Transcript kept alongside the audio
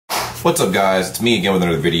What's up guys, it's me again with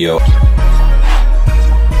another video.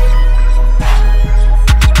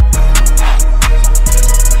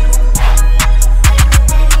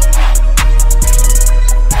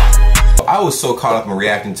 I was so caught up in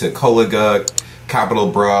reacting to Coliga,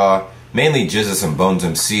 Capital Bra, mainly Jesus and Bones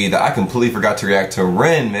MC that I completely forgot to react to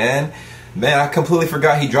RIN, man. I completely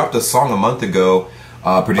forgot he dropped a song a month ago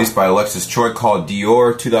produced by Alexis called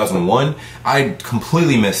Dior 2001. I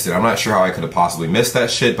completely missed it. I'm not sure how I could have possibly missed that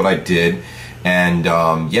shit, but I did. And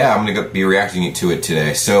yeah, I'm gonna be reacting to it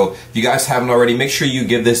today. So if you guys haven't already, make sure you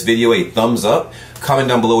give this video a thumbs up. Comment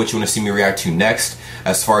down below what you want to see me react to next,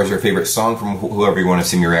 as far as your favorite song from whoever you want to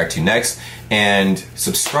see me react to next. And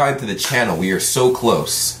subscribe to the channel. We are so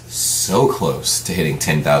close to hitting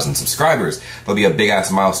 10,000 subscribers. That'll be a big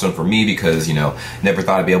ass milestone for me because, you know, never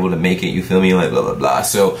thought I'd be able to make it, you feel me, like blah blah blah.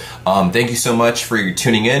 So thank you so much for your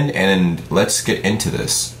tuning in, and let's get into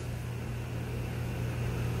this.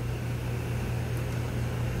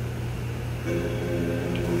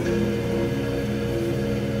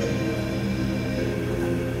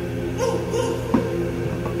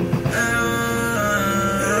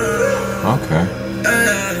 Okay.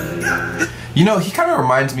 You know, he kind of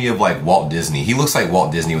reminds me of like Walt Disney. He looks like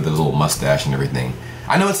Walt Disney with his little mustache and everything.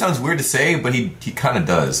 I know it sounds weird to say, but he kind of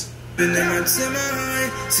does.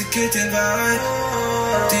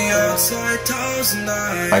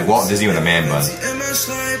 Like Walt Disney with a man bun.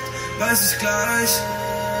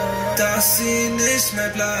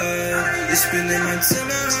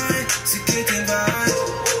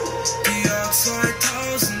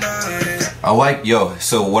 I like,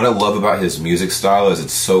 so what I love about his music style is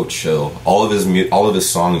it's so chill. All of his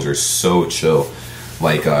songs are so chill.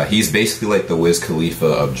 Like he's basically like the Wiz Khalifa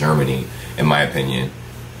of Germany, in my opinion.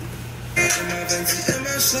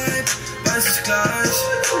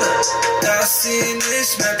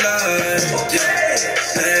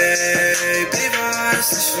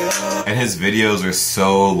 And his videos are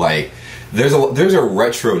so like, there's a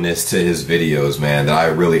retroness to his videos, man, that I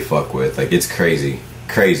really fuck with. Like, it's crazy.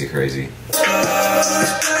 Crazy. Those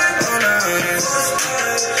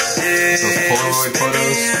Polaroid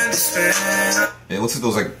photos. It looks like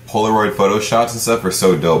those like Polaroid photo shots and stuff are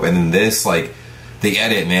so dope. And then this, like, the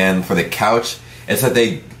edit, man, for the couch, it's like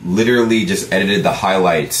they literally just edited the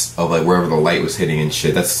highlights of like wherever the light was hitting and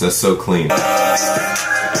shit. That's so clean.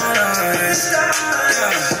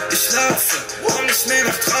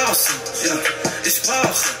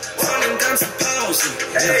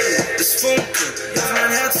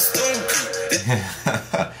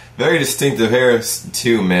 Very distinctive hair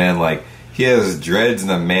too, man. Like, he has dreads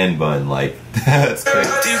and a man bun. Like, that's crazy.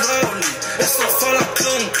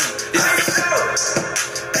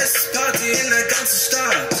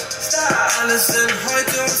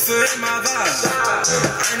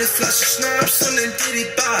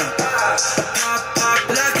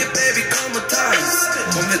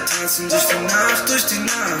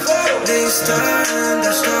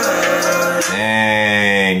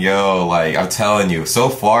 Dang, yo, like, I'm telling you, so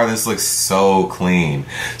far this looks so clean.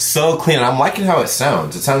 So clean, and I'm liking how it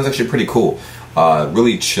sounds. It sounds actually pretty cool.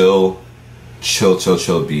 Really chill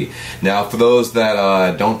beat. Now, for those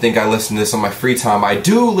that don't think I listen to this on my free time, I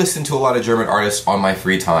do listen to a lot of German artists on my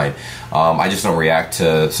free time. I just don't react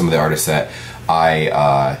to some of the artists that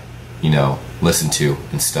I, you know, listen to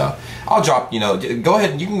and stuff. I'll drop, you know, go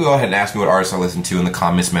ahead, you can go ahead and ask me what artists I listen to in the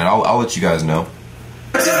comments, man. I'll let you guys know.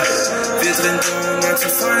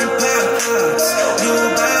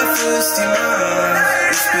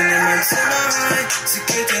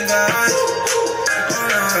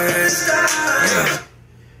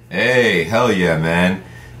 Hey, hell yeah, man.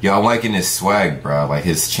 Yo, I'm liking his swag, bro. Like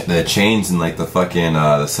the chains and like the fucking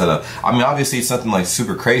the setup. I mean, obviously it's nothing like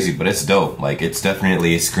super crazy, but it's dope. Like, it's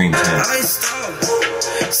definitely screams him.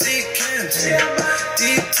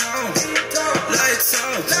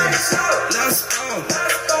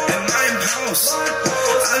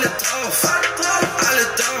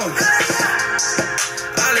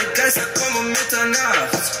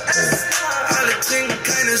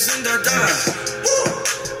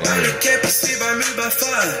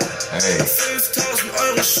 Hey.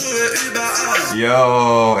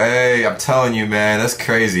 Yo, hey, I'm telling you, man, that's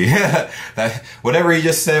crazy. Whatever he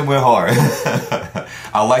just said went hard.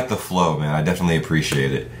 I like the flow, man. I definitely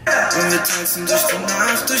appreciate it.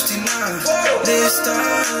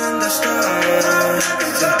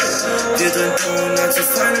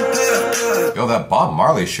 Yo, that Bob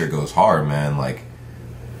Marley shirt goes hard, man. Like,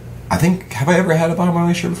 I think, have I ever had a Bob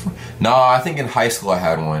Marley shirt before? No, I think in high school I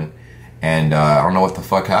had one. And I don't know what the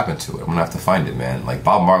fuck happened to it. I'm gonna have to find it, man. Like,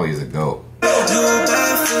 Bob Marley is a GOAT.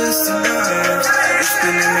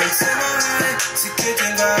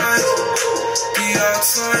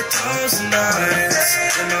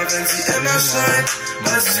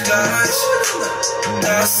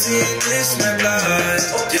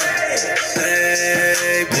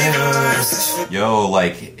 Yo,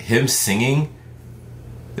 like him singing,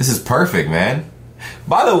 this is perfect, man.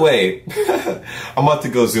 By the way, I'm about to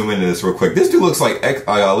go zoom into this real quick. This dude looks like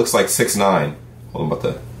 6'9". Hold on about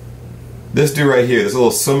that. This dude right here, this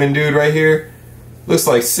little swimming dude right here, looks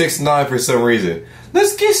like 6'9" for some reason.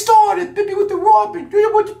 Let's get started, baby, with the Robin. Do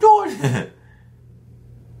what you're doing.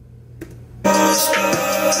 Was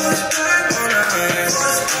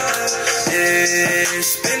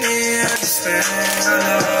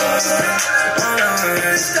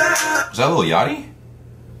that a little Yachty?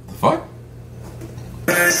 The fuck?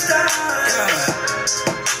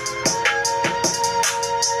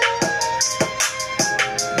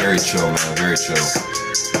 Very chill, man. Very chill.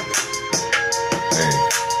 Hey.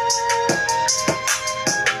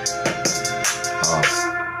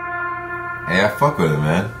 Hey, I fuck with it,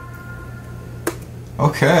 man.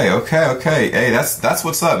 Okay. Hey, that's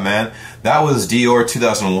what's up, man. That was Dior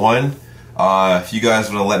 2001. If you guys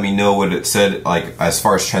want to let me know what it said, like as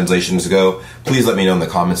far as translations go, please let me know in the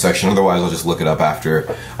comment section. Otherwise, I'll just look it up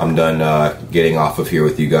after I'm done getting off of here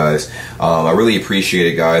with you guys. I really appreciate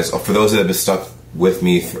it, guys. For those that have been stuck with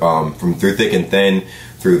me from through thick and thin,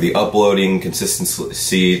 through the uploading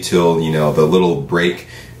consistency till, you know, the little break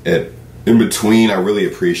in between, I really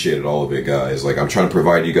appreciated all of it, guys. Like, I'm trying to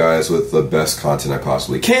provide you guys with the best content I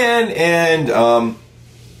possibly can, and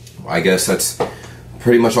I guess that's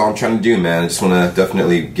pretty much all I'm trying to do, man. I just want to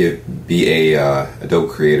definitely be a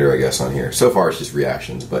dope creator, I guess, on here. So far, it's just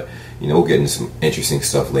reactions, but, you know, we'll get into some interesting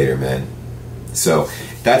stuff later, man. So,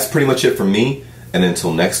 that's pretty much it from me, and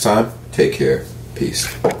until next time, take care. Peace.